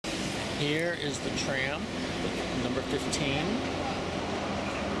Here is the tram, number 15.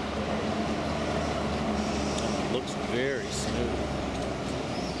 It looks very smooth.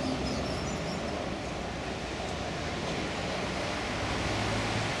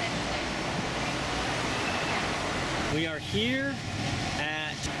 We are here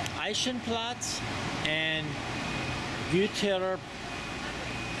at Eichenplatz and Güterer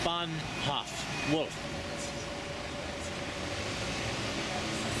Bahnhof. Wolf.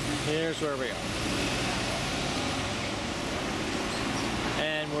 Here's where we are.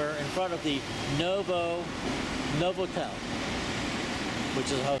 And we're in front of the Novotel,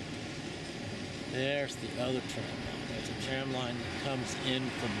 which is how. There's the other tram. There's a tram line that comes in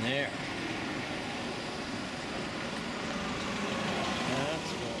from there.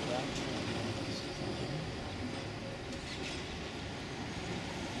 That's where that tram is.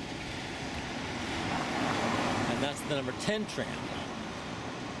 And that's the number 10 tram.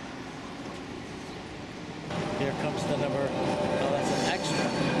 Here comes the number, oh, that's an extra.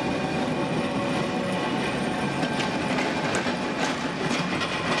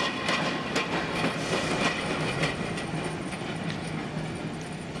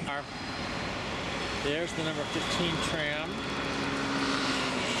 There's the number 15 tram.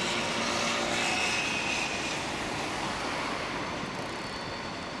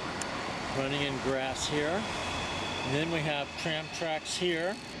 Running in grass here. And then we have tram tracks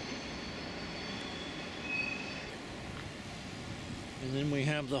here. And then we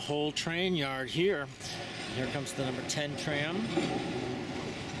have the whole train yard here. Here comes the number 10 tram.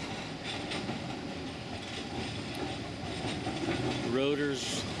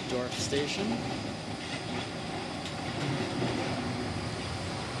 Rodersdorf station.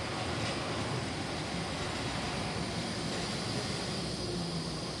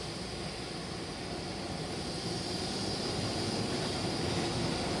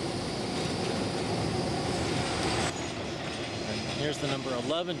 Here's the number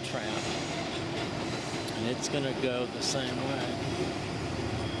 11 tram, and it's going to go the same way.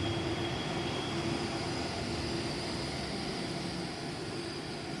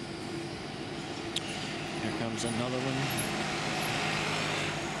 Here comes another one.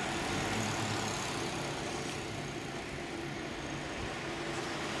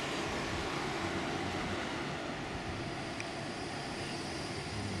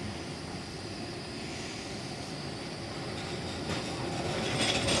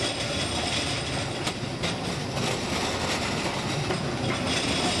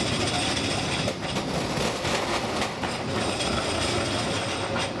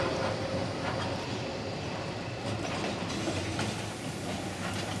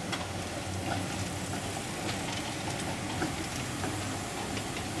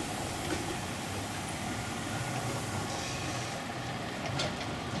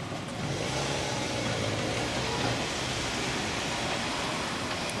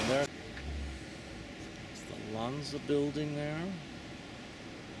 There's the Lanza building there.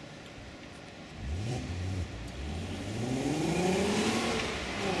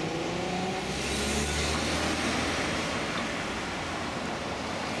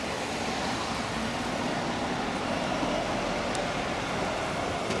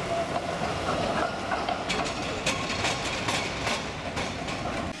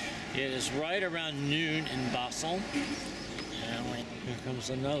 It is right around noon in Basel. And here comes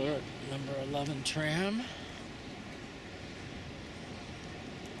another number 11 tram.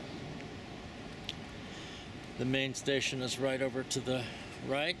 The main station is right over to the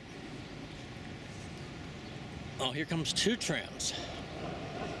right. Oh, here comes 2 trams.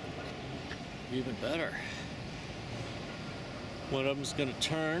 Even better. One of them's going to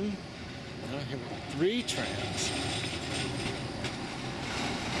turn. Now here we have 3 trams.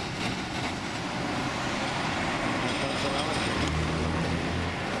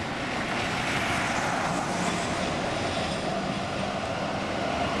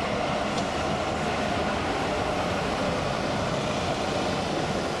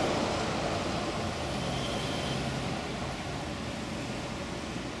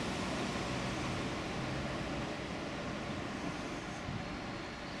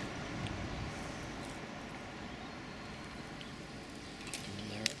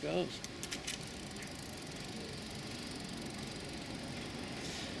 Goes.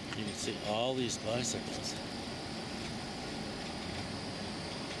 You can see all these bicycles.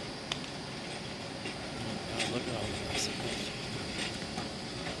 Oh God, look at all the bicycles.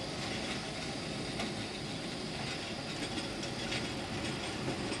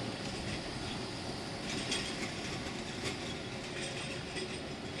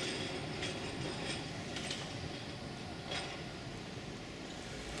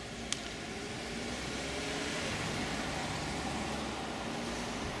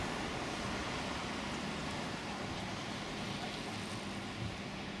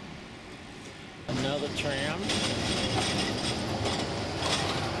 tram.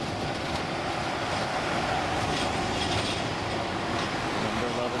 Number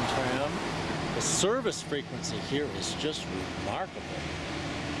 11 tram. The service frequency here is just remarkable.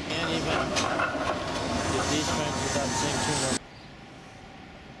 Can't even get these trams without seeing two more.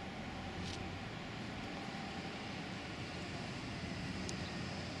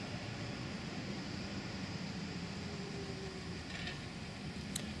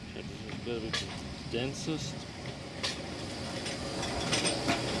 Gotta be the densest